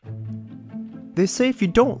They say if you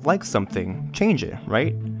don't like something, change it,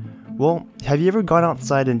 right? Well, have you ever gone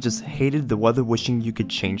outside and just hated the weather wishing you could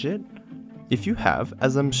change it? If you have,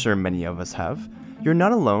 as I'm sure many of us have, you're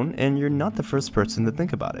not alone and you're not the first person to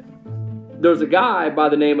think about it. There's a guy by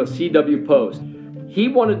the name of C.W. Post. He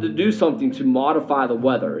wanted to do something to modify the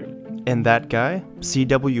weather. And that guy,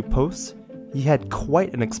 C.W. Post, he had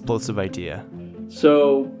quite an explosive idea.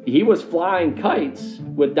 So he was flying kites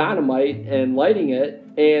with dynamite and lighting it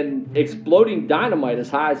and exploding dynamite as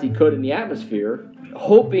high as he could in the atmosphere,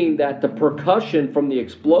 hoping that the percussion from the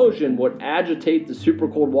explosion would agitate the super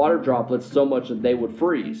cold water droplets so much that they would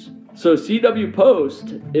freeze. So C.W.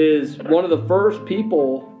 Post is one of the first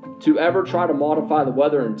people to ever try to modify the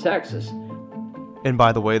weather in Texas. And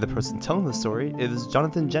by the way, the person telling the story is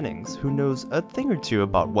Jonathan Jennings, who knows a thing or two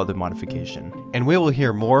about weather modification. And we will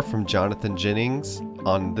hear more from Jonathan Jennings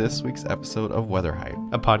on this week's episode of Weather Hype,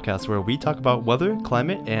 a podcast where we talk about weather,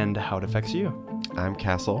 climate, and how it affects you. I'm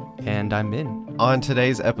Castle. And I'm Min. On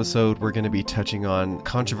today's episode, we're going to be touching on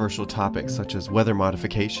controversial topics such as weather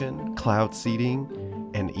modification, cloud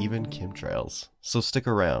seeding, and even chemtrails. So stick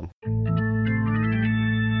around.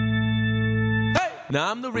 Now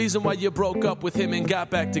I'm the reason why you broke up with him and got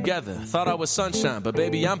back together. Thought I was sunshine, but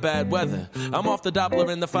baby, I'm bad weather. I'm off the Doppler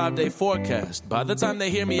in the 5-day forecast. By the time they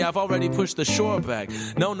hear me, I've already pushed the shore back.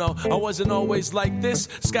 No, I wasn't always like this.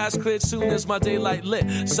 Skies cleared soon as my daylight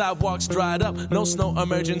lit. Sidewalks dried up, no snow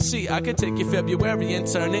emergency. I could take you February and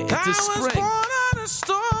turn it into spring. I was born on a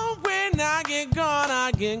storm. When I get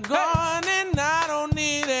gone, and I don't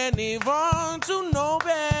need anyone to know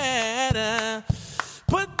better.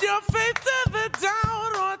 Put your faith to the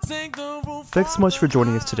down or take the roof. Thanks so much for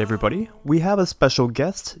joining us today, everybody. We have a special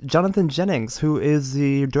guest, Jonathan Jennings, who is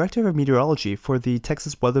the Director of Meteorology for the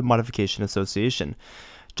Texas Weather Modification Association.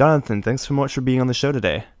 Jonathan, thanks so much for being on the show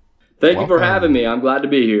today. Thank you for having me. I'm glad to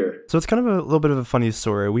be here. So it's kind of a little bit of a funny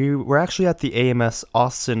story. We were actually at the AMS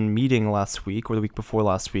Austin meeting last week, or the week before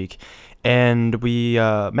last week, and we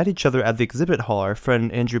met each other at the exhibit hall. Our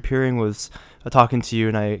friend Andrew Peering was talking to you,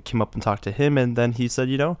 and I came up and talked to him, and then he said,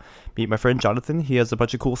 meet my friend Jonathan. He has a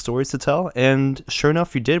bunch of cool stories to tell, and sure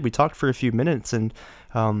enough, you did. We talked for a few minutes, and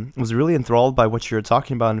was really enthralled by what you were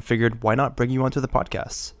talking about, and figured, why not bring you onto the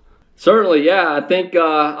podcast? Certainly, yeah. I think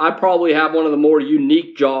I probably have one of the more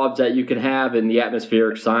unique jobs that you can have in the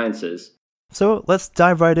atmospheric sciences. So let's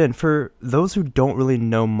dive right in. For those who don't really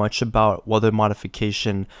know much about weather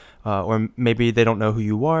modification, or maybe they don't know who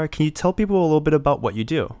you are, can you tell people a little bit about what you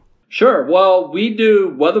do? Sure. Well, we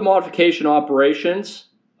do weather modification operations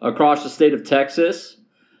across the state of Texas.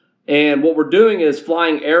 And what we're doing is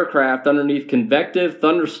flying aircraft underneath convective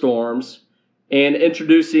thunderstorms and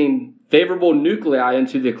introducing favorable nuclei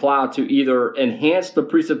into the cloud to either enhance the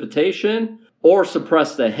precipitation or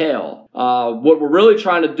suppress the hail. What we're really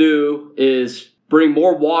trying to do is bring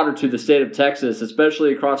more water to the state of Texas,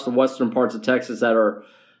 especially across the western parts of Texas that are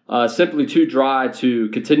simply too dry to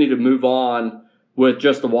continue to move on with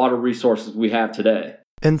just the water resources we have today.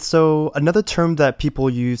 And so another term that people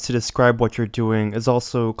use to describe what you're doing is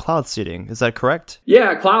also cloud seeding. Is that correct?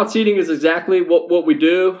 Yeah, cloud seeding is exactly what we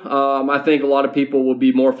do. I think a lot of people will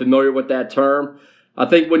be more familiar with that term. I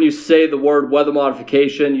think when you say the word weather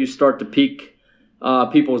modification, you start to pique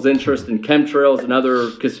people's interest in chemtrails and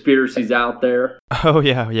other conspiracies out there. Oh,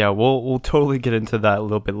 yeah. We'll totally get into that a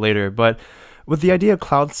little bit later. But with the idea of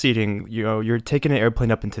cloud seeding, you're taking an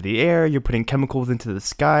airplane up into the air, you're putting chemicals into the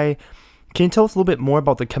sky. Can you tell us a little bit more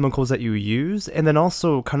about the chemicals that you use, and then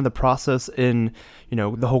also kind of the process in,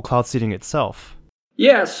 the whole cloud seeding itself?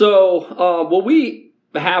 Yeah, so what we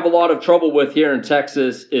have a lot of trouble with here in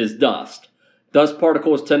Texas is dust. Dust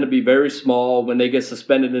particles tend to be very small. When they get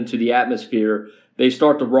suspended into the atmosphere, they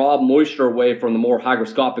start to rob moisture away from the more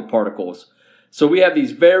hygroscopic particles. So we have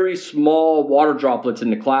these very small water droplets in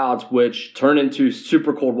the clouds which turn into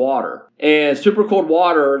super cold water. And super cold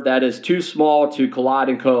water that is too small to collide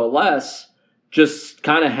and coalesce just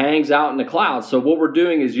kind of hangs out in the clouds. So what we're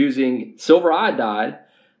doing is using silver iodide,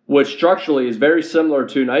 which structurally is very similar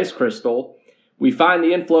to an ice crystal. We find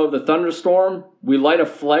the inflow of the thunderstorm. We light a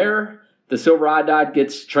flare. The silver iodide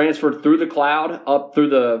gets transferred through the cloud up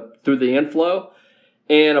through the inflow.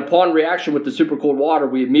 And upon reaction with the super cold water,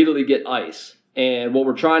 we immediately get ice. And what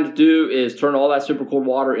we're trying to do is turn all that super cold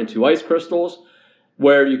water into ice crystals,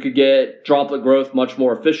 where you could get droplet growth much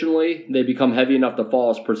more efficiently. They become heavy enough to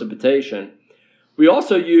fall as precipitation. We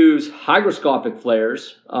also use hygroscopic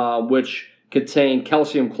flares, which contain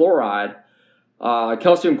calcium chloride.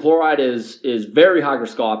 Calcium chloride is very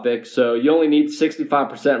hygroscopic, so you only need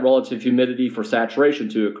 65% relative humidity for saturation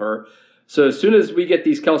to occur. So as soon as we get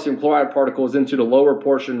these calcium chloride particles into the lower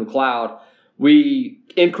portion of the cloud, we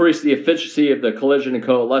increase the efficiency of the collision and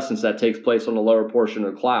coalescence that takes place on the lower portion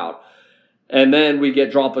of the cloud. And then we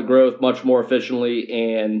get droplet growth much more efficiently,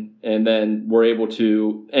 and then we're able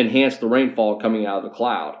to enhance the rainfall coming out of the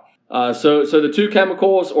cloud. So the two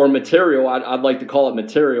chemicals or material, I'd like to call it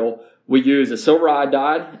material, we use a silver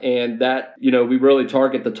iodide, and that, we really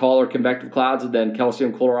target the taller convective clouds, and then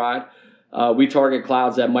calcium chloride. We target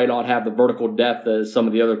clouds that might not have the vertical depth as some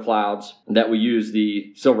of the other clouds that we use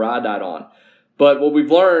the silver iodide on. But what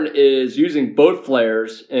we've learned is using both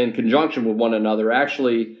flares in conjunction with one another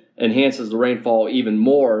actually enhances the rainfall even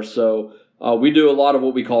more. So we do a lot of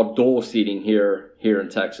what we call dual seeding here in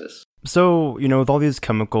Texas. So, with all these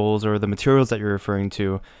chemicals or the materials that you're referring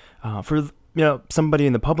to, for somebody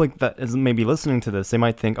in the public that is maybe listening to this, they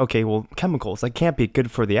might think, okay, well, chemicals, that can't be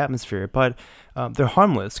good for the atmosphere, but they're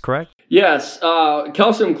harmless, correct? Yes.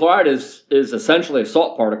 Calcium chloride is essentially a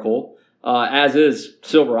salt particle, as is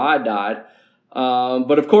silver iodide.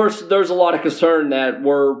 But of course, there's a lot of concern that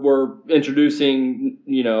we're introducing,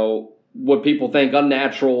 what people think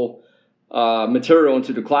unnatural material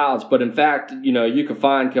into the clouds. But in fact, you can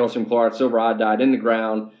find calcium chloride, silver iodide in the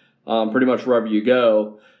ground pretty much wherever you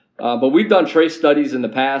go. But we've done trace studies in the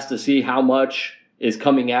past to see how much is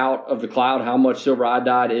coming out of the cloud, how much silver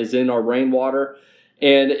iodide is in our rainwater.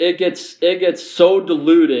 And it gets so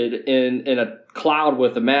diluted in a cloud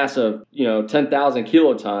with a mass of, 10,000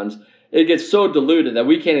 kilotons. It gets so diluted that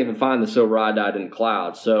we can't even find the silver iodide in the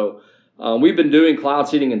cloud. So we've been doing cloud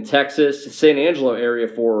seeding in Texas, San Angelo area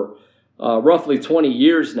for roughly 20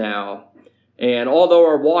 years now. And although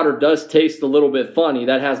our water does taste a little bit funny,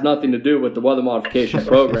 that has nothing to do with the weather modification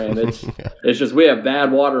program. It's just we have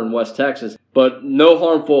bad water in West Texas, but no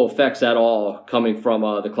harmful effects at all coming from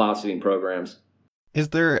the cloud seeding programs.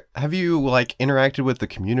 Have you interacted with the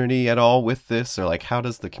community at all with this, or how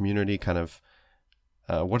does the community kind of,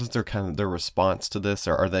 what is their response to this,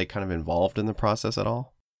 or are they kind of involved in the process at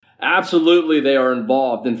all? Absolutely, they are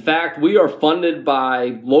involved. In fact, we are funded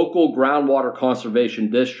by local groundwater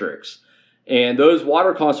conservation districts. And those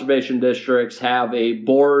water conservation districts have a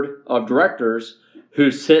board of directors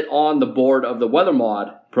who sit on the board of the weather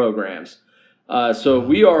mod programs. So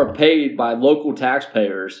we are paid by local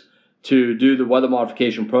taxpayers to do the weather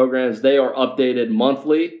modification programs. They are updated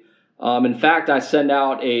monthly. In fact, I send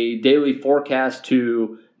out a daily forecast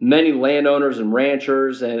to many landowners and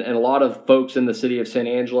ranchers and a lot of folks in the city of San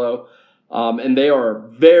Angelo. And they are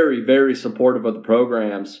very, very supportive of the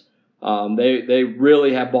programs. They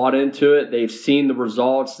really have bought into it. They've seen the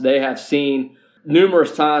results. They have seen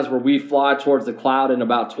numerous times where we fly towards the cloud and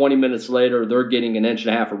about 20 minutes later, they're getting an inch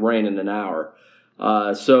and a half of rain in an hour.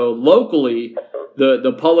 So locally,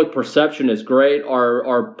 the public perception is great.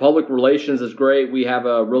 Our public relations is great. We have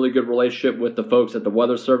a really good relationship with the folks at the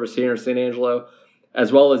Weather Service here in San Angelo,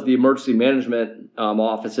 as well as the emergency management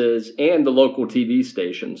offices and the local TV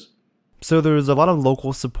stations. So there's a lot of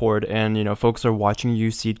local support, and folks are watching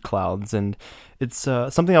you seed clouds, and it's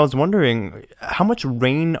something I was wondering, how much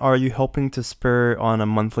rain are you helping to spur on a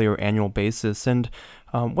monthly or annual basis, and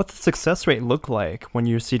what's the success rate look like when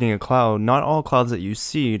you're seeding a cloud? Not all clouds that you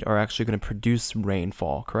seed are actually going to produce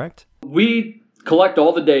rainfall, correct? We collect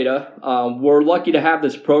all the data. We're lucky to have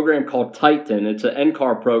this program called Titan. It's an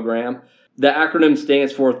NCAR program. The acronym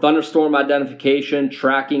stands for Thunderstorm Identification,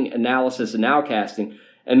 Tracking, Analysis, and Nowcasting.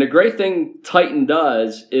 And the great thing Titan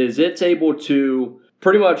does is it's able to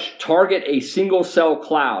pretty much target a single cell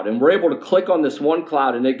cloud. And we're able to click on this one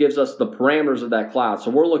cloud and it gives us the parameters of that cloud.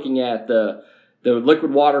 So we're looking at the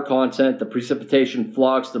liquid water content, the precipitation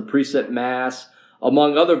flux, the precip mass,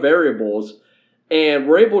 among other variables. And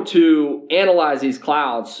we're able to analyze these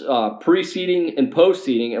clouds pre-seeding and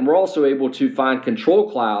post-seeding. And we're also able to find control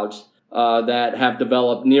clouds that have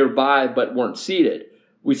developed nearby but weren't seeded.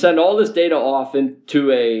 We send all this data off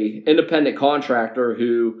into a independent contractor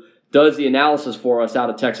who does the analysis for us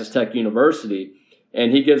out of Texas Tech University,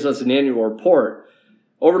 and he gives us an annual report.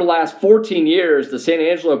 Over the last 14 years, the San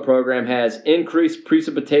Angelo program has increased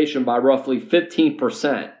precipitation by roughly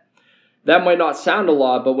 15%. That might not sound a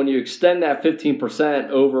lot, but when you extend that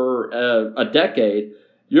 15% over a decade,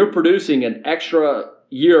 you're producing an extra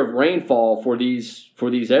year of rainfall for these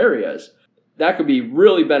areas. That could be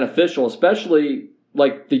really beneficial, especially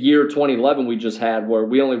like the year 2011 we just had, where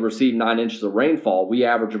we only received 9 inches of rainfall. We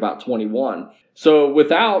average about 21. So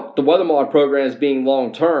without the weather mod programs being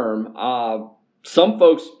long-term, some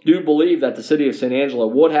folks do believe that the city of San Angelo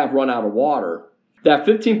would have run out of water. That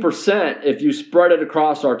 15%, if you spread it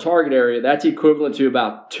across our target area, that's equivalent to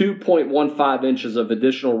about 2.15 inches of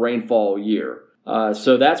additional rainfall a year.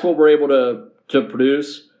 So that's what we're able to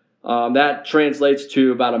produce. That translates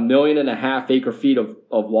to about 1.5 million acre feet of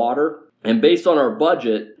water. And based on our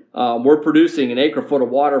budget, we're producing an acre foot of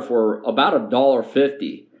water for about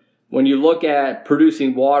 $1.50. When you look at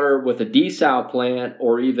producing water with a desal plant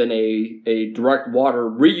or even a direct water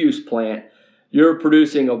reuse plant, you're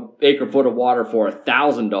producing an acre foot of water for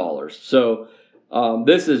 $1,000. So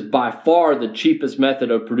this is by far the cheapest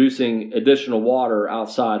method of producing additional water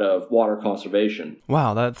outside of water conservation.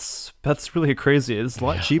 Wow, that's really crazy. It's a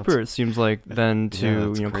lot cheaper, it seems like, than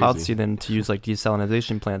to cloud seed than to use like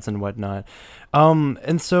desalinization plants and whatnot.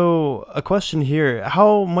 And so a question here: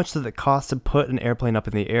 how much does it cost to put an airplane up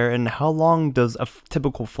in the air, and how long does a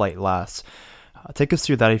typical flight last? Take us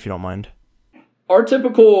through that if you don't mind. Our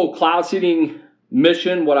typical cloud seeding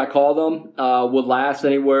mission, what I call them, would last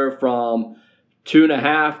anywhere from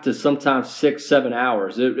 2.5 to sometimes 6-7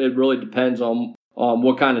 hours. It really depends on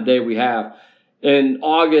what kind of day we have. In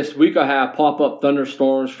August, we could have pop-up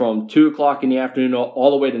thunderstorms from 2 o'clock in the afternoon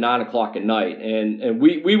all the way to 9 o'clock at night. And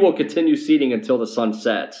we will continue seeding until the sun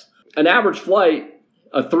sets. An average flight,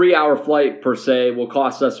 a 3-hour flight per se, will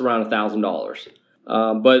cost us around $1,000.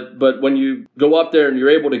 But when you go up there and you're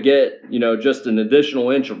able to get, just an additional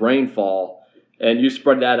inch of rainfall and you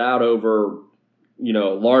spread that out over, a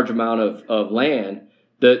large amount of land,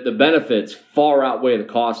 the benefits far outweigh the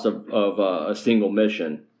cost of a single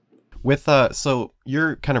mission. With so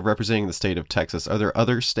you're kind of representing the state of Texas. Are there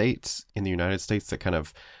other states in the United States that kind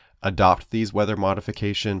of adopt these weather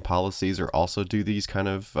modification policies or also do these kind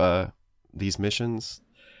of these missions?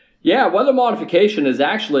 Yeah, weather modification is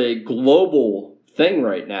actually a global thing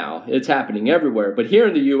right now. It's happening everywhere. But here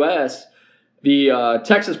in the U.S., the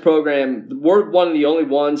Texas program, we're one of the only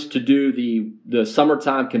ones to do the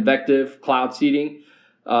summertime convective cloud seeding.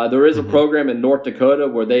 There is a program in North Dakota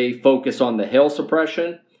where they focus on the hail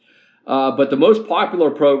suppression. But the most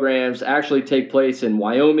popular programs actually take place in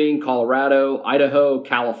Wyoming, Colorado, Idaho,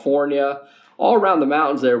 California, all around the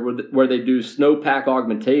mountains there where they do snowpack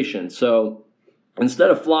augmentation. So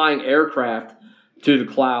instead of flying aircraft to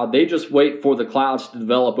the cloud, they just wait for the clouds to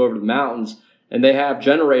develop over the mountains, and they have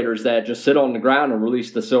generators that just sit on the ground and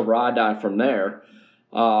release the silver iodide from there.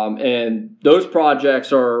 And those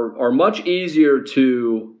projects are much easier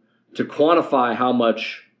to quantify how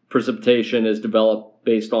much precipitation is developed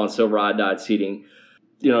based on silver iodide seeding.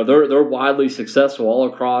 They're widely successful all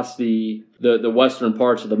across the western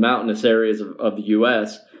parts of the mountainous areas of the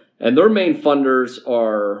U.S. And their main funders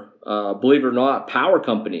are, believe it or not, power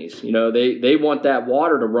companies. They want that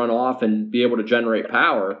water to run off and be able to generate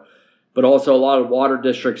power. But also a lot of water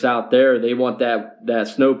districts out there, they want that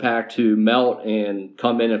snowpack to melt and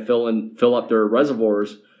come in and fill up their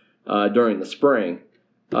reservoirs during the spring.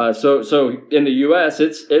 So in the U.S.,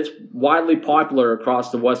 it's widely popular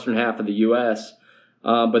across the western half of the U.S.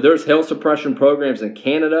 But there's hail suppression programs in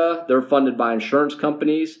Canada. They're funded by insurance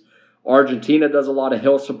companies. Argentina does a lot of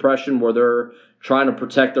hail suppression where they're trying to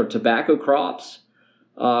protect their tobacco crops.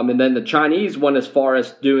 And then the Chinese went as far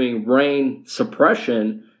as doing rain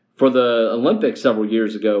suppression for the Olympics several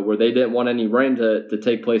years ago, where they didn't want any rain to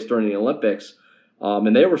take place during the Olympics.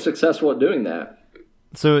 And they were successful at doing that.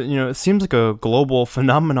 So, it seems like a global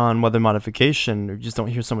phenomenon, weather modification. You just don't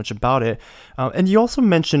hear so much about it. And you also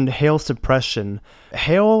mentioned hail suppression.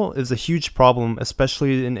 Hail is a huge problem,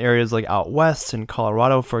 especially in areas like out west in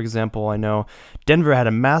Colorado, for example. I know Denver had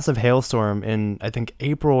a massive hailstorm in, I think,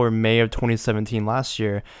 April or May of 2017 last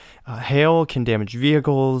year. Hail can damage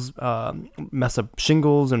vehicles, mess up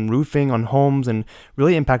shingles and roofing on homes, and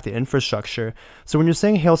really impact the infrastructure. So when you're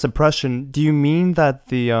saying hail suppression, do you mean that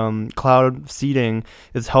the cloud seeding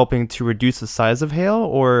is helping to reduce the size of hail,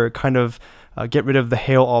 or kind of get rid of the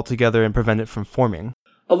hail altogether and prevent it from forming?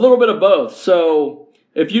 A little bit of both. So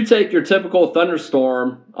if you take your typical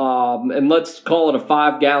thunderstorm, and let's call it a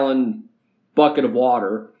 5-gallon bucket of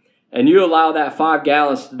water, and you allow that 5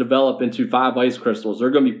 gallons to develop into 5 ice crystals, they're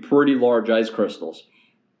going to be pretty large ice crystals.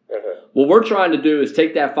 What we're trying to do is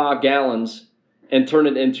take that 5 gallons and turn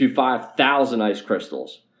it into 5,000 ice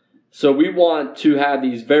crystals. So we want to have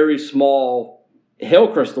these very small hail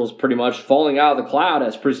crystals pretty much falling out of the cloud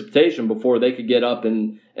as precipitation before they could get up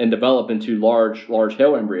and develop into large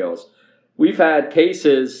hail embryos. We've had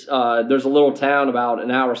cases, there's a little town about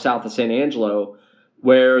an hour south of San Angelo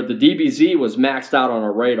where the DBZ was maxed out on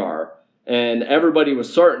our radar, and everybody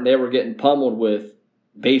was certain they were getting pummeled with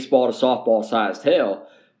baseball to softball sized hail.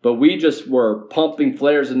 But we just were pumping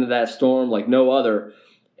flares into that storm like no other,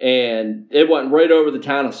 and it went right over the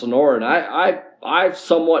town of Sonora. And I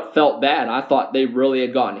somewhat felt bad. I thought they really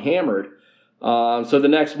had gotten hammered. So the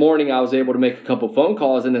next morning I was able to make a couple phone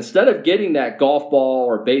calls, and instead of getting that golf ball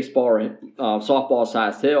or baseball or softball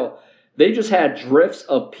sized hail, they just had drifts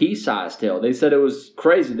of pea-sized hail. They said it was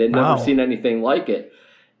crazy. They'd never seen anything like it.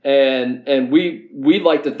 And we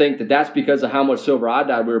like to think that that's because of how much silver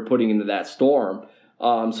iodide we were putting into that storm.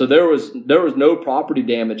 So there was no property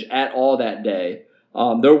damage at all that day.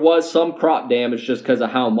 There was some crop damage just because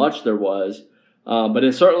of how much there was, but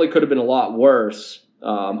it certainly could have been a lot worse.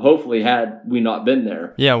 Hopefully, had we not been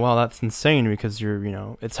there. Yeah, well, that's insane because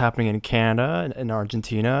it's happening in Canada and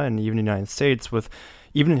Argentina and even the United States, with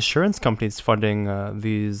even insurance companies funding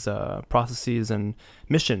these processes and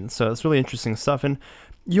missions. So it's really interesting stuff. And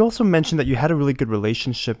you also mentioned that you had a really good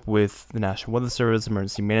relationship with the National Weather Service,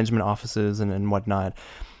 emergency management offices, and whatnot.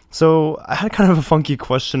 So I had kind of a funky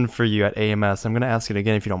question for you at AMS. I'm going to ask it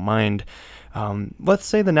again if you don't mind. Let's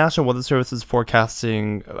say the National Weather Service is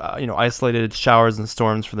forecasting, isolated showers and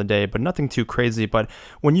storms for the day, but nothing too crazy. But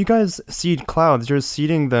when you guys seed clouds, you're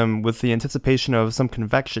seeding them with the anticipation of some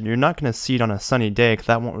convection. You're not going to seed on a sunny day because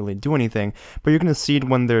that won't really do anything, but you're going to seed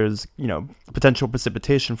when there's, potential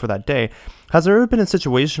precipitation for that day. Has there ever been a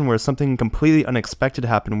situation where something completely unexpected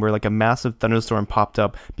happened, where like a massive thunderstorm popped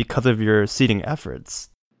up because of your seeding efforts?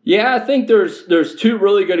 Yeah, I think there's two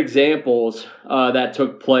really good examples that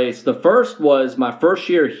took place. The first was my first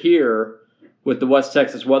year here with the West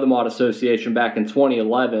Texas Weathermod Association back in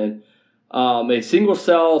 2011. A single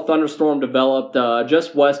cell thunderstorm developed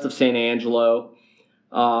just west of San Angelo.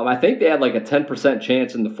 I think they had like a 10%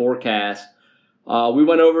 chance in the forecast. We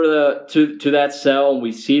went over to that cell and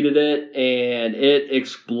we seeded it, and it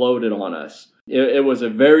exploded on us. It was a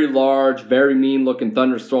very large, very mean-looking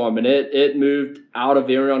thunderstorm, and it moved out of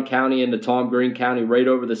Irion County into Tom Green County right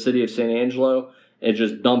over the city of San Angelo and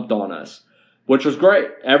just dumped on us, which was great.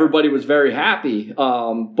 Everybody was very happy,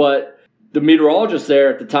 but the meteorologist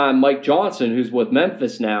there at the time, Mike Johnson, who's with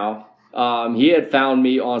Memphis now, he had found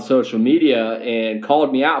me on social media and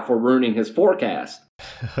called me out for ruining his forecast.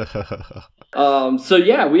 So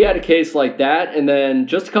yeah, we had a case like that. And then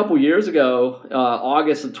just a couple years ago,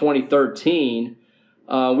 August of 2013,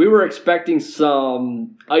 we were expecting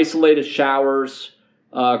some isolated showers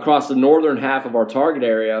across the northern half of our target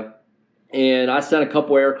area. And I sent a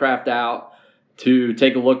couple aircraft out to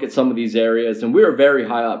take a look at some of these areas. And we were very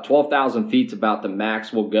high up. 12,000 feet's about the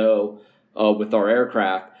max we'll go with our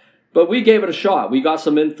aircraft. But we gave it a shot. We got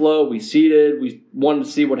some inflow. We seeded. We wanted to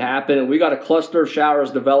see what happened. And we got a cluster of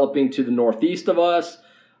showers developing to the northeast of us,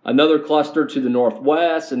 another cluster to the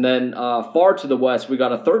northwest, and then far to the west, we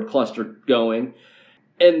got a third cluster going.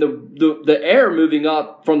 And the air moving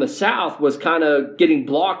up from the south was kind of getting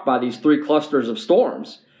blocked by these three clusters of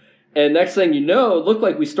storms. And next thing you know, it looked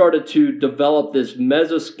like we started to develop this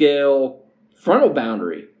mesoscale frontal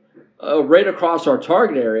boundary right across our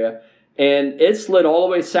target area. And it slid all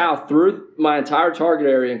the way south through my entire target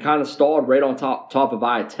area and kind of stalled right on top of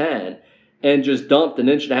I-10 and just dumped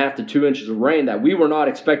 1.5 to 2 inches of rain that we were not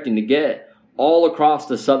expecting to get all across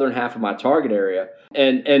the southern half of my target area.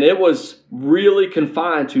 And it was really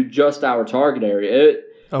confined to just our target area.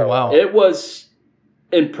 Oh, wow. It was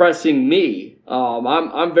impressing me.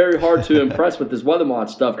 I'm very hard to impress with this WeatherMod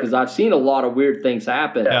stuff because I've seen a lot of weird things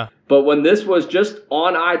happen. Yeah. But when this was just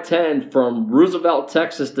on I-10 from Roosevelt,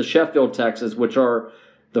 Texas to Sheffield, Texas, which are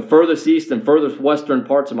the furthest east and furthest western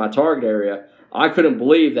parts of my target area, I couldn't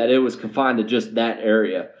believe that it was confined to just that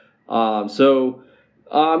area. I'd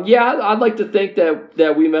like to think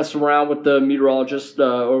that we mess around with the meteorologists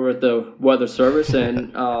over at the Weather Service,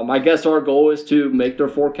 and I guess our goal is to make their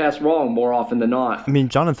forecast wrong more often than not. I mean,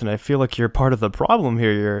 Jonathan, I feel like you're part of the problem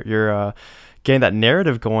here. You're getting that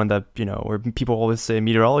narrative going that, where people always say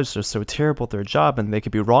meteorologists are so terrible at their job and they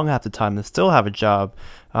could be wrong half the time and still have a job.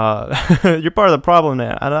 You're part of the problem,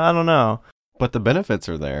 man. I don't know. But the benefits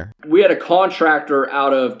are there. We had a contractor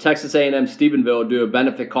out of Texas A&M Stephenville do a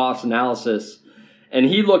benefit cost analysis, and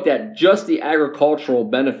he looked at just the agricultural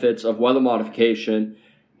benefits of weather modification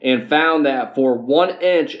and found that for 1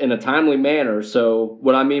 inch in a timely manner, so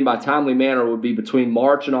what I mean by timely manner would be between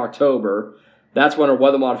March and October, that's when our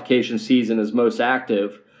weather modification season is most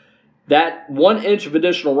active. That 1 inch of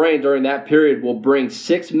additional rain during that period will bring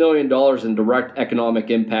 $6 million in direct economic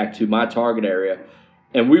impact to my target area.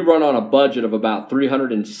 And we run on a budget of about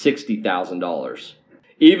 $360,000.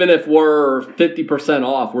 Even if we're 50%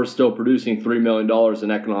 off, we're still producing $3 million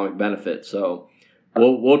in economic benefit. So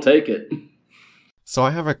we'll take it. So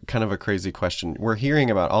I have a kind of a crazy question. We're hearing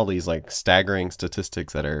about all these like staggering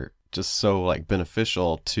statistics that are just so like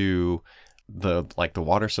beneficial to the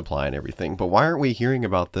water supply and everything, but why aren't we hearing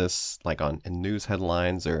about this like in news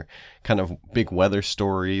headlines or kind of big weather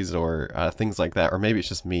stories or things like that? Or maybe it's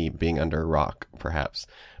just me being under a rock, perhaps.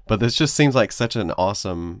 But this just seems like such an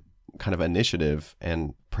awesome kind of initiative,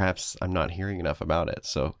 and perhaps I'm not hearing enough about it.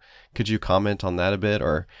 So could you comment on that a bit,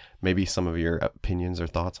 or maybe some of your opinions or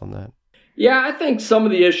thoughts on that? Yeah, I think some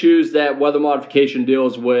of the issues that weather modification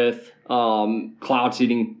deals with, cloud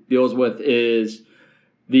seeding deals with, is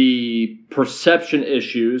the perception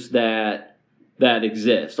issues that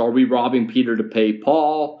exist. Are we robbing Peter to pay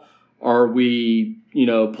Paul? Are we,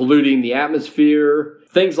 polluting the atmosphere?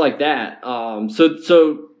 Things like that.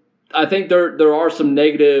 So I think there are some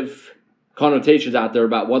negative connotations out there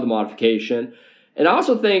about weather modification. And I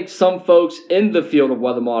also think some folks in the field of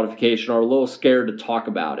weather modification are a little scared to talk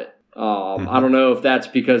about it. I don't know if that's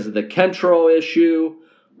because of the chemtrail issue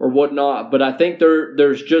or whatnot, but I think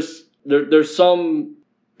there's some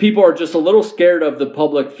people are just a little scared of the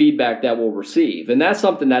public feedback that we'll receive. And that's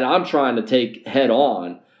something that I'm trying to take head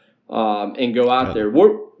on, and go out there.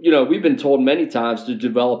 We've been told many times to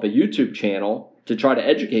develop a YouTube channel to try to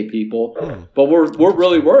educate people, but we're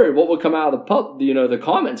really worried what will come out of the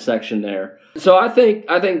comment section there. So I think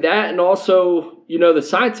that, and also, the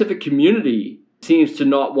scientific community seems to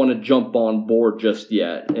not want to jump on board just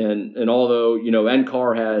yet. And although,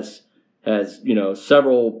 NCAR has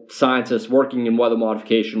several scientists working in weather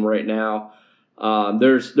modification right now,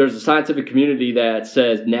 there's a scientific community that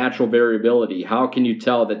says natural variability. How can you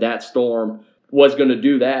tell that storm was going to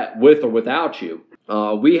do that with or without you?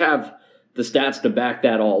 We have the stats to back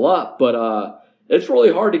that all up, but it's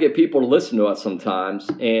really hard to get people to listen to us sometimes.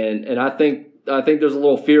 And I think there's a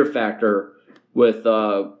little fear factor with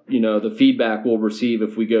the feedback we'll receive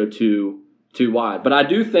if we go too wide. But I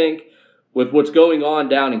do think with what's going on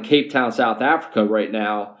down in Cape Town, South Africa right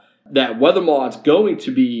now, that weather mod's going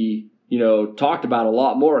to be talked about a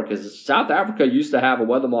lot more, because South Africa used to have a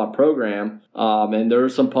weather mod program, and there are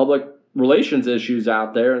some public relations issues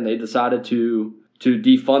out there, and they decided to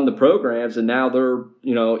defund the programs, and now they're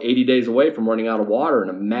 80 days away from running out of water in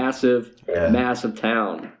a massive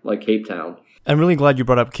town like Cape Town. I'm really glad you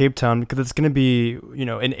brought up Cape Town, because it's going to be,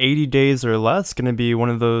 in 80 days or less, going to be one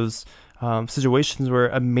of those situations where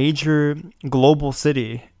a major global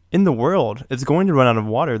city in the world is going to run out of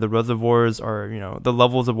water. The reservoirs are, the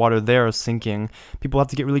levels of water there are sinking. People have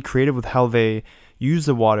to get really creative with how they use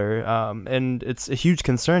the water. And it's a huge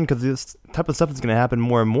concern, because this type of stuff is going to happen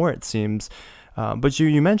more and more, it seems. But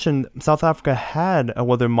you mentioned South Africa had a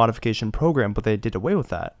weather modification program, but they did away with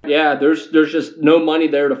that. Yeah, there's just no money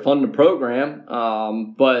there to fund the program.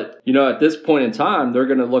 But at this point in time, they're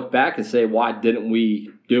going to look back and say, why didn't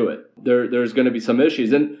we do it? There's going to be some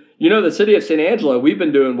issues. And the city of San Angelo, we've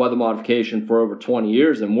been doing weather modification for over 20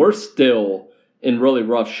 years, and we're still in really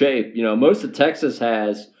rough shape. Most of Texas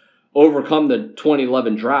has overcome the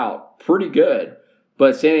 2011 drought pretty good.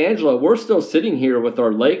 But San Angelo, we're still sitting here with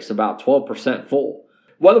our lakes about 12% full.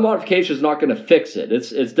 Weather modification is not going to fix it.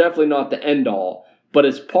 It's definitely not the end all, but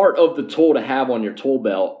it's part of the tool to have on your tool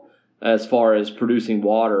belt as far as producing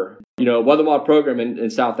water. Weather mod program in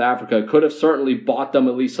South Africa could have certainly bought them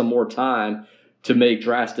at least some more time to make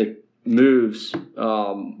drastic moves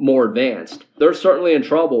more advanced. They're certainly in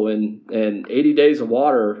trouble, and 80 days of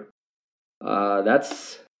water,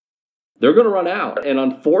 they're going to run out. And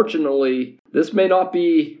unfortunately, this may not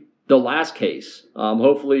be the last case.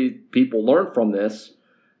 Hopefully people learn from this.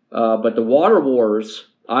 But the water wars,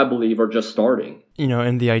 I believe, are just starting.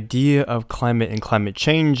 And the idea of climate and climate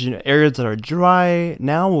change, areas that are dry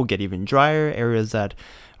now will get even drier. Areas that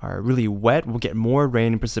are really wet will get more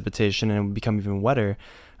rain and precipitation and will become even wetter.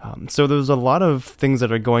 So there's a lot of things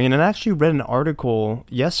that are going in. And I actually read an article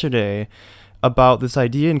yesterday about this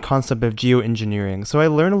idea and concept of geoengineering. So I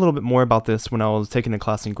learned a little bit more about this when I was taking a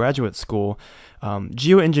class in graduate school.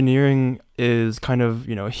 Geoengineering is kind of,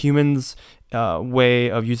 humans'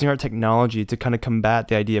 way of using our technology to kind of combat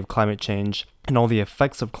the idea of climate change and all the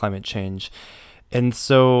effects of climate change. And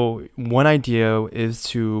so one idea is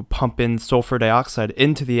to pump in sulfur dioxide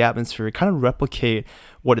into the atmosphere, kind of replicate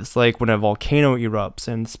what it's like when a volcano erupts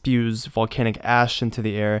and spews volcanic ash into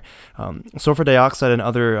the air. Sulfur dioxide and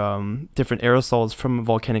other different aerosols from a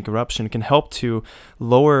volcanic eruption can help to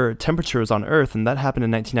lower temperatures on Earth, and that happened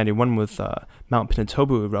in 1991 with Mount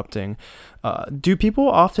Pinatubo erupting. Do people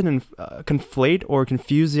often conflate or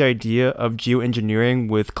confuse the idea of geoengineering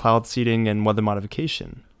with cloud seeding and weather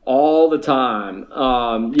modification? All the time.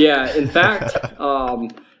 In fact,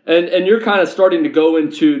 and you're kind of starting to go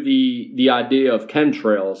into the idea of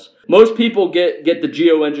chemtrails. Most people get the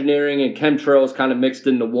geoengineering and chemtrails kind of mixed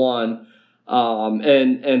into one.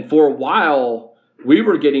 And for a while, we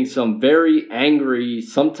were getting some very angry,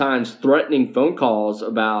 sometimes threatening phone calls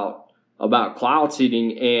about cloud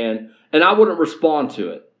seeding, and I wouldn't respond to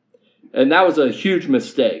it. And that was a huge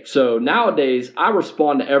mistake. So nowadays, I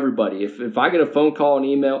respond to everybody. If I get a phone call and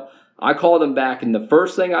email, I call them back. And the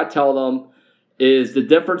first thing I tell them is the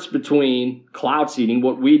difference between cloud seeding,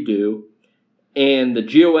 what we do, and the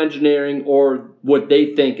geoengineering or what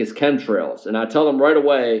they think is chemtrails. And I tell them right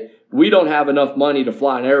away, we don't have enough money to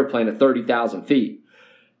fly an airplane at 30,000 feet.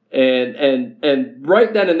 And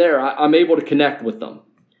right then and there, I'm able to connect with them.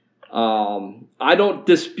 I don't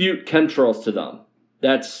dispute chemtrails to them.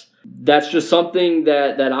 That's just something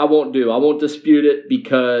that I won't do. I won't dispute it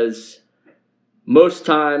because most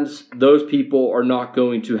times those people are not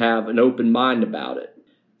going to have an open mind about it.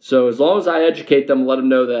 So as long as I educate them, let them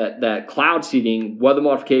know that cloud seeding, weather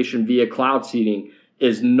modification via cloud seeding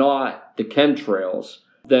is not the chemtrails,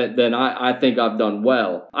 then I think I've done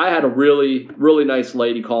well. I had a really, really nice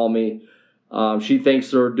lady call me. She thinks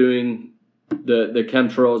they're doing the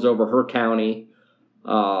chemtrails over her county.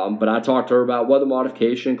 But I talked to her about weather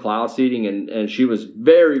modification, cloud seeding, and she was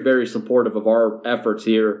very, very supportive of our efforts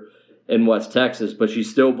here in West Texas. But she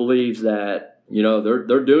still believes that,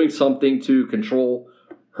 they're doing something to control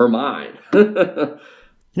her mind.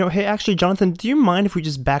 Hey, actually, Jonathan, do you mind if we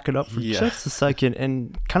just back it up for just a second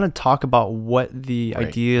and kind of talk about what the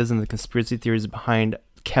ideas and the conspiracy theories behind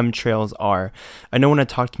chemtrails are? I know when I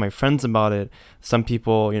talk to my friends about it, some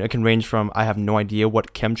people, it can range from I have no idea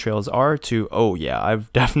what chemtrails are to, oh yeah,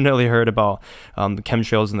 I've definitely heard about the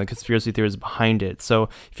chemtrails and the conspiracy theories behind it. So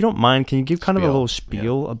if you don't mind, can you give kind of a little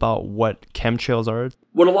spiel about what chemtrails are?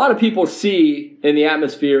 What a lot of people see in the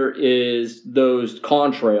atmosphere is those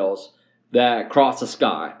contrails that cross the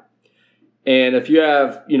sky. And if you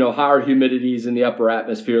have, higher humidities in the upper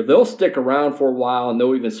atmosphere, they'll stick around for a while and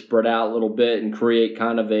they'll even spread out a little bit and create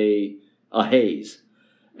kind of a haze.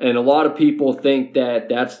 And a lot of people think that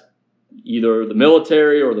that's either the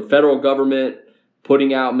military or the federal government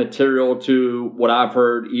putting out material to, what I've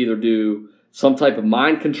heard, either do some type of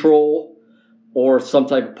mind control or some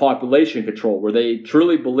type of population control, where they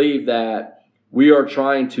truly believe that we are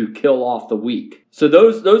trying to kill off the weak. So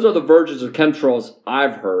those are the versions of chemtrails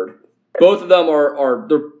I've heard. Both of them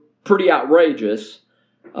they're pretty outrageous,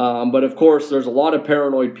 but of course there's a lot of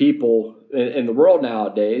paranoid people in the world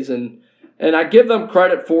nowadays, and I give them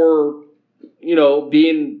credit for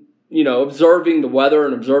being observing the weather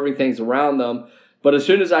and observing things around them. But as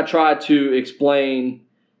soon as I try to explain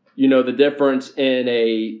the difference in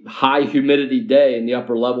a high humidity day in the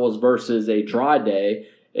upper levels versus a dry day,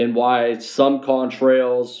 and why some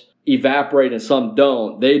contrails evaporate and some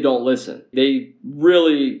don't, they don't listen. They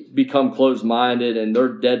really become closed-minded and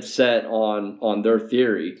they're dead set on their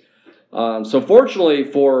theory. So fortunately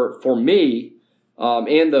for me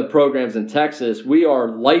and the programs in Texas, we are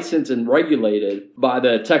licensed and regulated by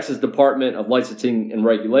the Texas Department of Licensing and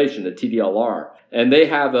Regulation, the TDLR. And they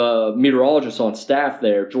have a meteorologist on staff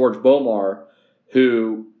there, George Bomar,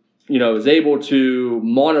 who is able to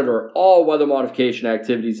monitor all weather modification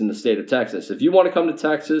activities in the state of Texas. If you want to come to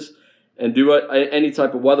Texas and do any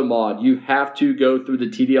type of weather mod, you have to go through the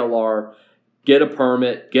TDLR, get a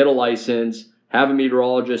permit, get a license, have a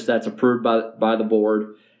meteorologist that's approved by the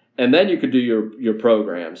board, and then you could do your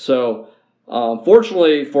program. So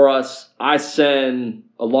fortunately for us, I send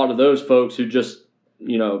a lot of those folks who just,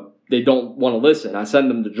 they don't want to listen. I send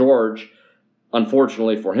them to George,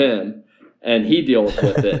 unfortunately for him, and he deals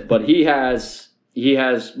with it. But he has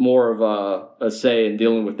more of a say in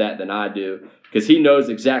dealing with that than I do, because he knows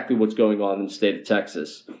exactly what's going on in the state of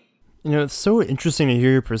Texas. It's so interesting to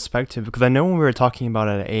hear your perspective, because I know when we were talking about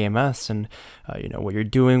it at AMS and, what you're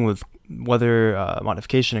doing with weather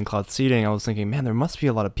modification and cloud seeding, I was thinking, man, there must be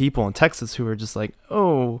a lot of people in Texas who are just like,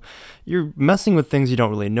 oh, you're messing with things you don't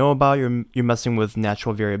really know about. You're messing with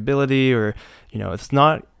natural variability, or, it's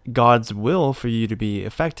not God's will for you to be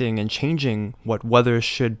affecting and changing what weather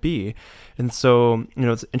should be. And so,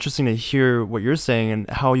 it's interesting to hear what you're saying and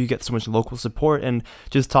how you get so much local support and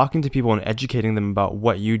just talking to people and educating them about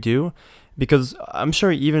what you do. Because I'm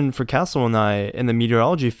sure even for Castle and I in the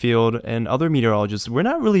meteorology field and other meteorologists, we're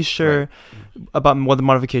not really sure about weather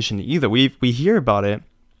modification either. We hear about it,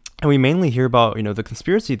 and we mainly hear about, the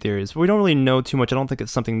conspiracy theories, but we don't really know too much. I don't think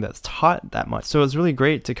it's something that's taught that much. So it's really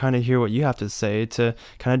great to kind of hear what you have to say to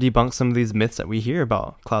kind of debunk some of these myths that we hear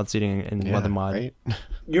about cloud seeding and weather mod. Right.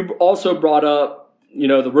 You also brought up,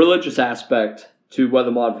 the religious aspect to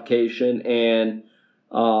weather modification, and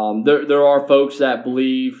there are folks that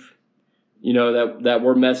believe, that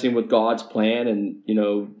we're messing with God's plan, and,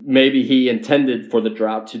 maybe he intended for the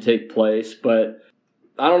drought to take place, but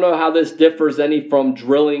I don't know how this differs any from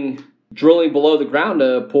drilling below the ground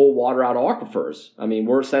to pull water out of aquifers. I mean,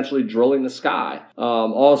 we're essentially drilling the sky.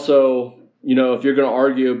 Also, if you're going to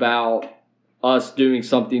argue about us doing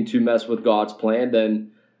something to mess with God's plan,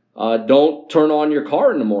 then don't turn on your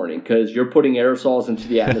car in the morning, because you're putting aerosols into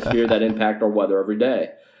the atmosphere that impact our weather every day.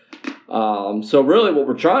 So really what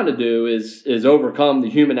we're trying to do is overcome the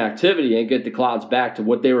human activity and get the clouds back to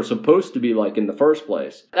what they were supposed to be like in the first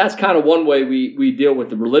place. That's kind of one way we deal with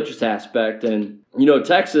the religious aspect. And,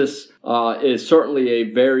 Texas is certainly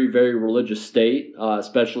a very, very religious state,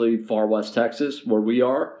 especially far west Texas where we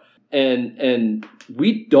are. And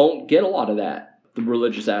we don't get a lot of that, the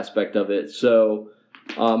religious aspect of it. So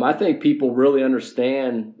I think people really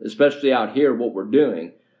understand, especially out here, what we're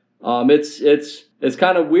doing. It's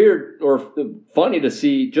kind of weird or funny to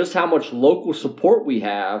see just how much local support we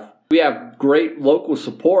have. We have great local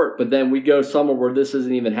support, but then we go somewhere where this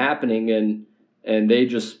isn't even happening, and they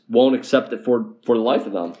just won't accept it for the life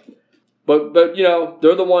of them. But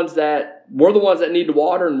they're the ones that we're the ones that need the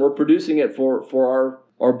water, and we're producing it for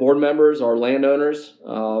our board members, our landowners,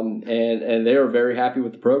 and they are very happy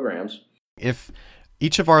with the programs. If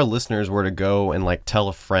each of our listeners were to go and tell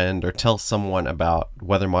a friend or tell someone about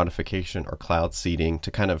weather modification or cloud seeding to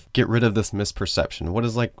kind of get rid of this misperception, what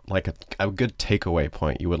is a good takeaway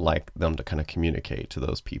point you would like them to kind of communicate to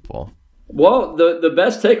those people? Well, the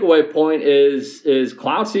best takeaway point is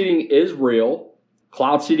cloud seeding is real.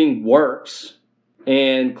 Cloud seeding works,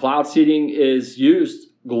 and cloud seeding is used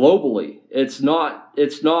globally. It's not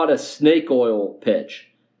a snake oil pitch.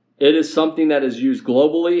 It is something that is used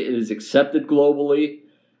globally. It is accepted globally.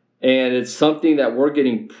 And it's something that we're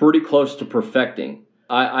getting pretty close to perfecting.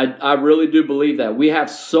 I really do believe that. We have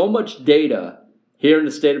so much data here in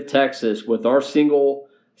the state of Texas with our single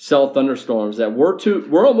cell thunderstorms that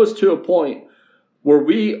we're almost to a point where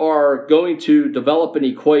we are going to develop an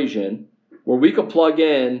equation where we can plug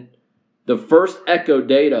in the first echo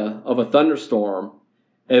data of a thunderstorm,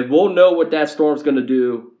 and we'll know what that storm's going to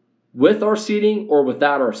do with our seeding or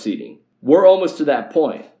without our seeding. We're almost to that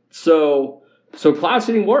point. So cloud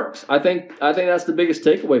seeding works. I think that's the biggest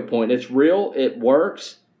takeaway point. It's real, it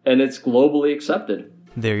works, and it's globally accepted.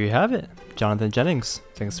 There you have it. Jonathan Jennings,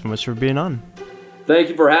 thanks so much for being on. Thank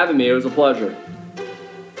you for having me. It was a pleasure.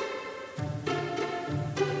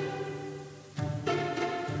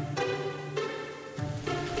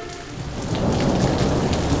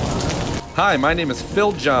 Hi, my name is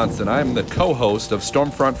Phil Johnson. I'm the co-host of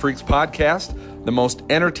Stormfront Freaks Podcast, the most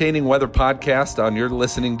entertaining weather podcast on your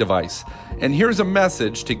listening device. And here's a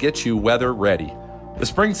message to get you weather ready. The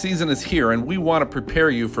spring season is here, and we want to prepare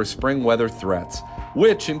you for spring weather threats,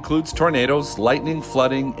 which includes tornadoes, lightning,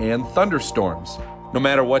 flooding, and thunderstorms. No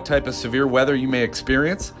matter what type of severe weather you may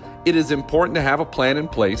experience, it is important to have a plan in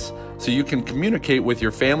place so you can communicate with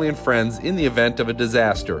your family and friends in the event of a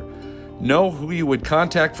disaster. Know who you would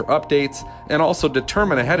contact for updates, and also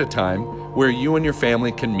determine ahead of time where you and your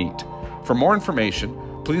family can meet. For more information,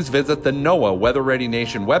 please visit the NOAA Weather Ready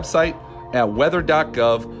Nation website at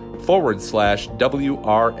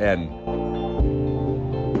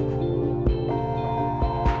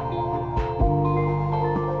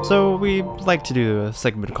weather.gov/WRN. So we like to do a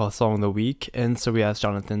segment called Song of the Week, and so we asked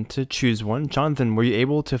Jonathan to choose one. Jonathan, were you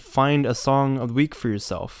able to find a Song of the Week for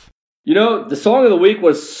yourself? The song of the week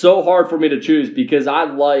was so hard for me to choose because I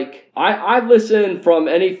listen from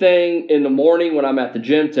anything in the morning when I'm at the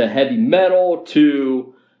gym to heavy metal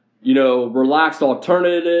to, relaxed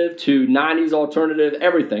alternative to 90s alternative,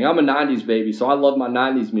 everything. I'm a 90s baby, so I love my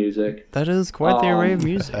 90s music. That is quite the array of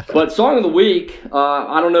music. But song of the week,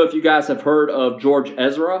 I don't know if you guys have heard of George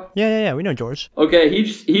Ezra. Yeah, we know George. Okay,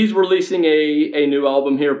 he's releasing a new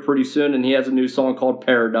album here pretty soon, and he has a new song called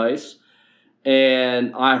Paradise.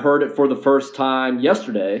 And I heard it for the first time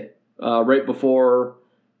yesterday, right before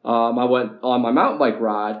I went on my mountain bike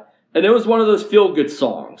ride. And it was one of those feel-good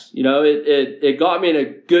songs. It got me in a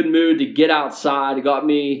good mood to get outside. It got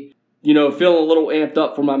me, feeling a little amped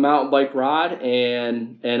up for my mountain bike ride.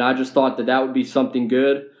 And I just thought that would be something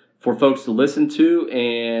good for folks to listen to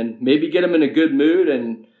and maybe get them in a good mood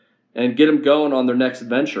and get them going on their next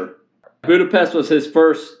adventure. Budapest was his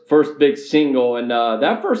first big single, and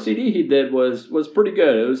that first CD he did was pretty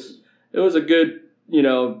good. It was a good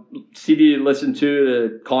CD to listen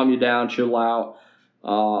to calm you down, chill out.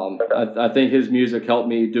 I think his music helped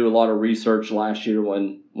me do a lot of research last year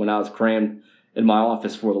when I was crammed in my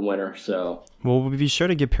office for the winter. So we'll be sure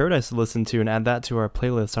to give Paradise to listen to and add that to our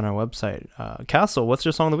playlist on our website. Castle, what's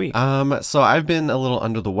your song of the week? So I've been a little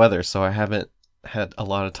under the weather, so I haven't had a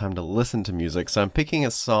lot of time to listen to music, so I'm picking a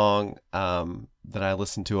song that I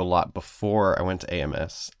listened to a lot before I went to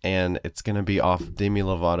AMS, and it's going to be off Demi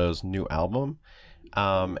Lovato's new album,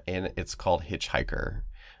 and it's called Hitchhiker.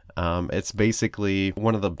 It's basically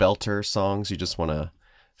one of the belter songs. You just want to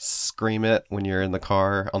scream it when you're in the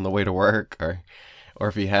car on the way to work, or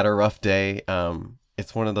if you had a rough day.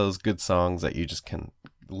 It's one of those good songs that you just can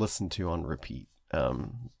listen to on repeat. Yeah.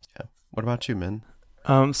 What about you, Min?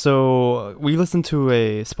 So we listened to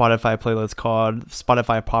a Spotify playlist called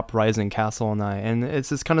Spotify Pop Rising Castle and I, and it's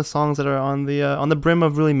just kind of songs that are on the brim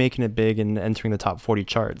of really making it big and entering the top 40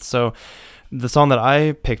 charts. So the song that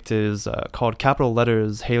I picked is called Capital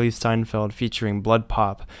Letters, Haley Steinfeld featuring Blood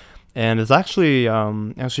Pop. And it's actually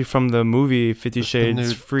from the movie 50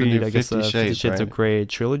 Shades Freed, I guess 50 Shades right? of Grey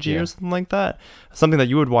trilogy or something like that. Something that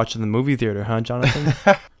you would watch in the movie theater, huh, Jonathan?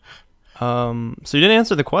 So you didn't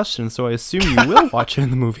answer the question, so I assume you will watch it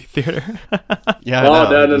in the movie theater. Yeah.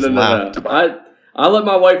 No. I let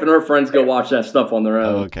my wife and her friends go watch that stuff on their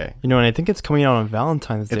own. Oh, okay. You know, and I think it's coming out on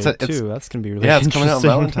Valentine's Day too. That's gonna be really it's interesting. coming out on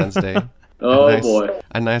Valentine's Day. Oh boy,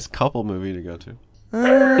 a nice couple movie to go to.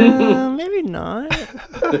 Maybe not.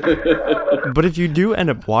 But if you do end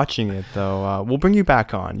up watching it, though, we'll bring you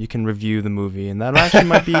back on. You can review the movie, and that actually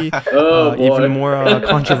might be even more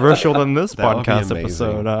controversial than this podcast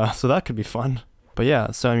episode. So that could be fun. But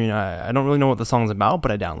yeah, so I mean, I don't really know what the song's about, but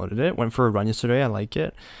I downloaded it. Went for a run yesterday. I like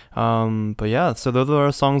it. But yeah, so those are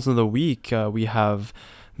our songs of the week. We have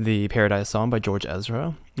the Paradise Song by George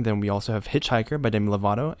Ezra. Then we also have Hitchhiker by Demi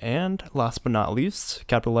Lovato. And last but not least,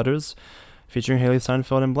 Capital Letters, featuring Haley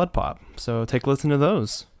Steinfeld and Blood Pop. So take a listen to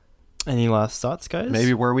those. Any last thoughts, guys?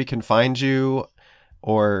 Maybe where we can find you,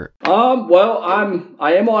 or well,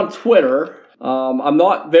 I am on Twitter. I'm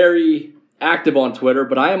not very active on Twitter,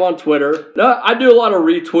 but I am on Twitter. I do a lot of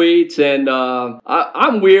retweets, and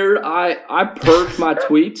I'm weird. I purge my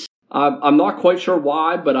tweets. I'm not quite sure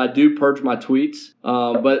why, but I do purge my tweets.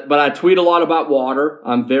 But I tweet a lot about water.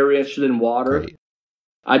 I'm very interested in water. Great.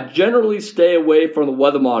 I generally stay away from the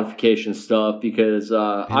weather modification stuff because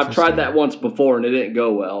I've tried that once before and it didn't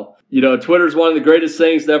go well. You know, Twitter is one of the greatest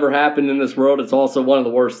things to ever happen in this world. It's also one of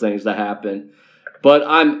the worst things to happen. But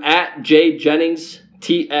I'm at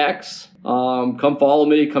JJenningsTX. Come follow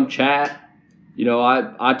me. Come chat. You know,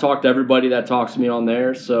 I talk to everybody that talks to me on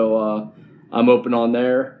there, so I'm open on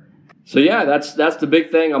there. So yeah, that's the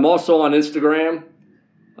big thing. I'm also on Instagram.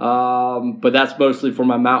 But that's mostly for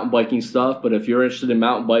my mountain biking stuff. But if you're interested in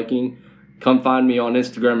mountain biking, come find me on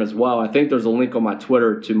Instagram as well. I think there's a link on my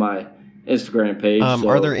Twitter to my Instagram page.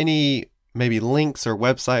 Are there any maybe links or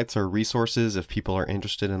websites or resources if people are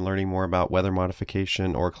interested in learning more about weather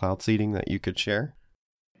modification or cloud seeding that you could share?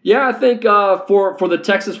 Yeah, I think for the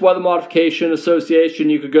Texas Weather Modification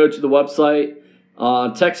Association, you could go to the website,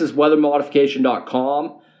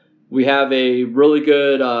 texasweathermodification.com. We have a really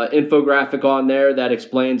good infographic on there that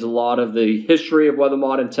explains a lot of the history of weather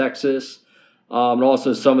mod in Texas, and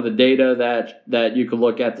also some of the data that you can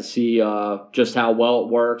look at to see just how well it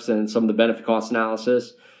works and some of the benefit cost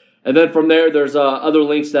analysis. And then from there, there's other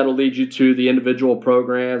links that will lead you to the individual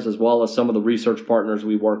programs as well as some of the research partners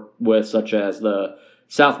we work with, such as the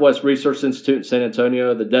Southwest Research Institute in San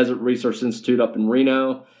Antonio, the Desert Research Institute up in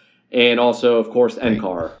Reno, and also, of course,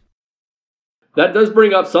 NCAR. That does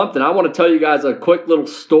bring up something. I want to tell you guys a quick little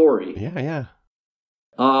story. Yeah.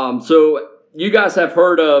 So you guys have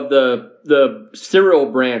heard of the cereal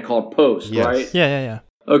brand called Post, Yes. right? Yeah.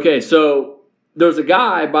 Okay, so there's a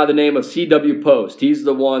guy by the name of C.W. Post. He's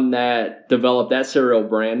the one that developed that cereal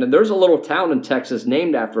brand. And there's a little town in Texas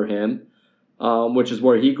named after him, which is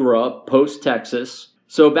where he grew up, Post, Texas.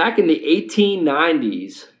 So back in the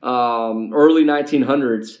 1890s, early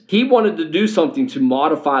 1900s, he wanted to do something to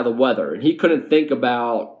modify the weather. And he couldn't think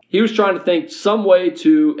about, he was trying to think some way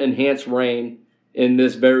to enhance rain in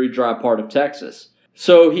this very dry part of Texas.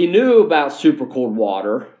 So he knew about super cold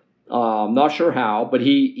water. Not sure how, but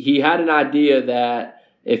he had an idea that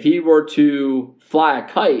if he were to fly a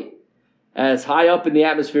kite as high up in the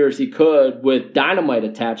atmosphere as he could with dynamite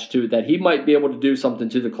attached to it, that he might be able to do something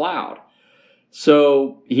to the cloud.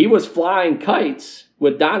 So he was flying kites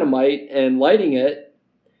with dynamite and lighting it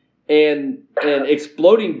and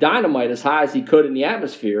exploding dynamite as high as he could in the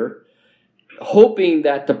atmosphere, hoping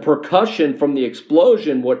that the percussion from the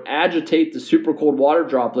explosion would agitate the super cold water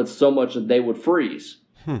droplets so much that they would freeze.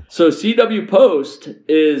 So C.W. Post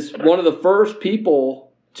is one of the first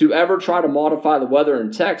people to ever try to modify the weather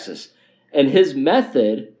in Texas. And his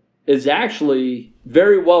method is actually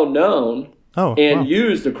very well known and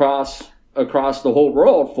used across the whole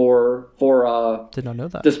world for did not know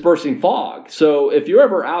that, dispersing fog. So if you're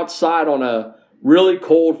ever outside on a really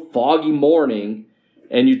cold, foggy morning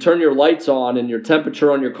and you turn your lights on and your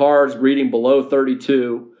temperature on your car is reading below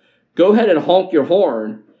 32, go ahead and honk your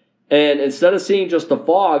horn. And instead of seeing just the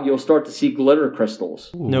fog, you'll start to see glitter crystals.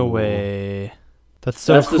 No way. That's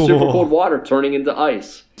so cool. That's the super cold water turning into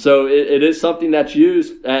ice. So it is something that's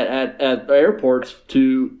used at airports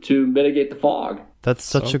to mitigate the fog. That's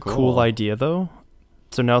such a cool idea, though.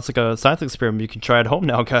 So now it's like a science experiment you can try at home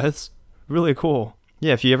now, guys. Really cool.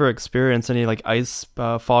 Yeah, if you ever experience any like ice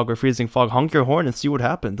fog or freezing fog, honk your horn and see what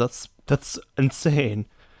happens. That's insane.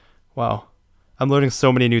 Wow. I'm learning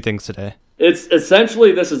so many new things today. It's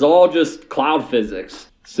essentially, this is all just cloud physics.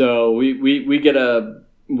 So we get a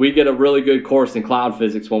really good course in cloud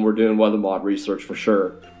physics when we're doing weather mod research for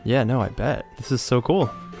sure. Yeah, no, I bet. This is so cool.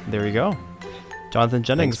 There you go. Jonathan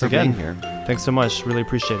Jennings, Thanks for again. being here. Thanks so much. Really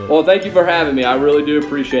appreciate it. Well, thank you for having me. I really do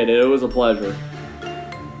appreciate it. It was a pleasure.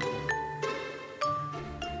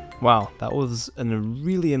 Wow, that was a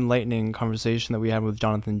really enlightening conversation that we had with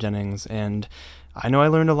Jonathan Jennings, and I know I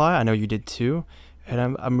learned a lot. I know you did too, and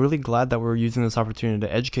I'm really glad that we're using this opportunity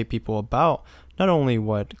to educate people about not only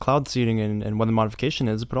what cloud seeding and weather modification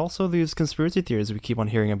is, but also these conspiracy theories we keep on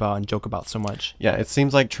hearing about and joke about so much. Yeah, it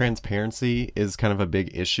seems like transparency is kind of a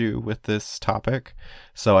big issue with this topic.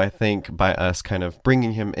 So I think by us kind of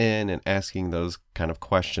bringing him in and asking those kind of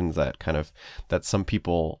questions that some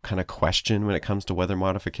people kind of question when it comes to weather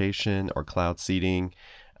modification or cloud seeding,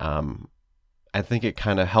 I think it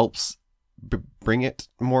kind of helps bring it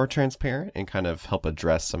more transparent and kind of help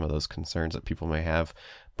address some of those concerns that people may have.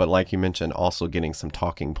 But like you mentioned, also getting some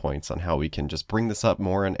talking points on how we can just bring this up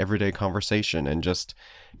more in everyday conversation and just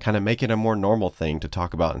kind of make it a more normal thing to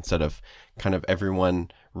talk about instead of kind of everyone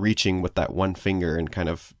reaching with that one finger and kind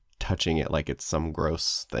of touching it like it's some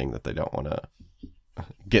gross thing that they don't want to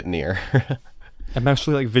get near. I'm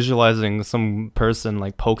actually like visualizing some person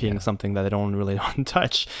like poking something that they don't really want to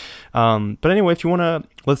touch. But anyway, if you want to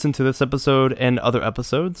listen to this episode and other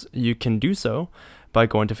episodes, you can do so by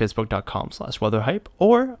going to facebook.com/weatherhype,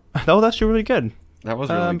 or that was actually really good. That was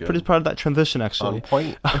really I'm good. pretty proud of that transition, actually.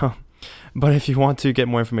 On point. But if you want to get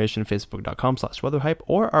more information, facebook.com/weatherhype,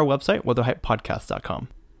 or our website, weatherhypepodcast.com.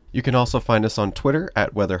 You can also find us on Twitter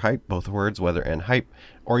at weatherhype, both words, weather and hype,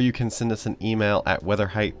 or you can send us an email at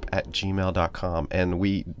weatherhype@gmail.com. And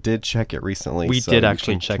we did check it recently. We so did you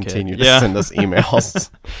actually can check it. continue to Yeah. send us emails.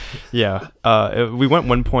 Yeah. We went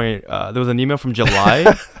one point, there was an email from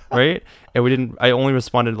July, right? And I only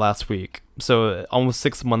responded last week. So almost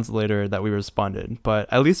 6 months later that we responded.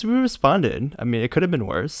 But at least we responded. I mean, it could have been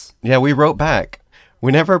worse. Yeah, we wrote back.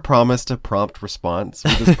 We never promised a prompt response.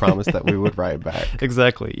 We just promised that we would write back.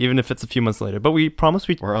 Exactly. Even if it's a few months later. But we promised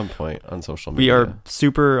We're on point on social we media. are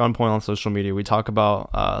super on point on social media. We talk about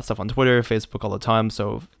stuff on Twitter, Facebook all the time.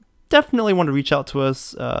 So definitely want to reach out to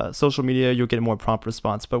us. Social media, you'll get a more prompt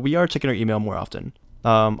response. But we are checking our email more often.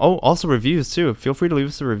 Also reviews too. Feel free to leave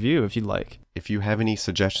us a review if you'd like. If you have any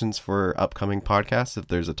suggestions for upcoming podcasts, if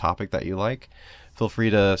there's a topic that you like, feel free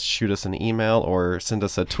to shoot us an email or send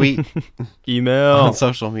us a tweet Email. on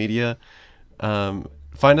social media. Find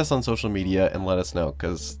us on social media and let us know,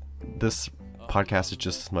 because this podcast is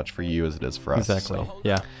just as much for you as it is for us. Exactly. So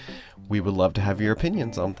Yeah, we would love to have your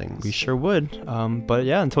opinions on things. we sure would. But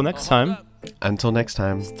yeah, until next time, Until next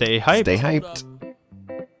time, stay hyped. stay hyped.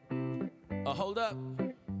 Hold up.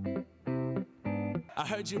 I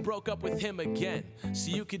heard you broke up with him again, so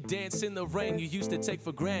you could dance in the rain you used to take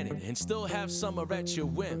for granted, and still have summer at your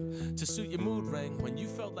whim to suit your mood ring when you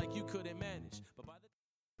felt like you couldn't manage. But by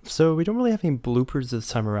the So we don't really have any bloopers this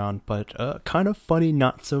time around, but kind of funny,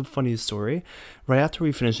 not so funny story. Right after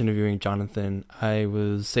we finished interviewing Jonathan, I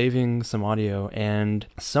was saving some audio, and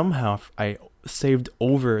somehow I saved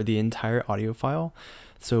over the entire audio file.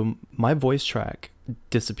 So my voice track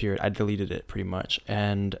disappeared. I deleted it pretty much,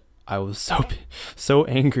 and I was so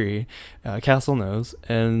angry. Castle knows.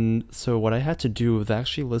 And so what I had to do was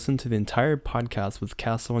actually listen to the entire podcast with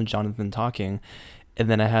Castle and Jonathan talking, and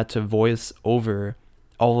then I had to voice over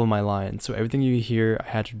all of my lines. So everything you hear,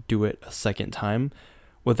 I had to do it a second time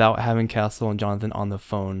without having Castle and Jonathan on the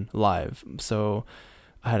phone live. So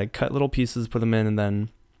I had to cut little pieces, put them in, and then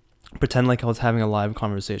pretend like I was having a live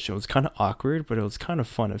conversation. It was kind of awkward, but it was kind of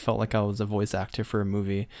fun. It felt like I was a voice actor for a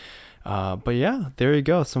movie. But yeah, there you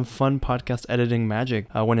go. Some fun podcast editing magic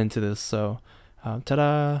went into this. So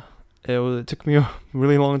ta-da! It took me a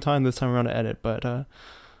really long time this time around to edit, but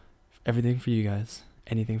everything for you guys.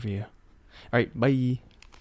 Anything for you. All right, bye.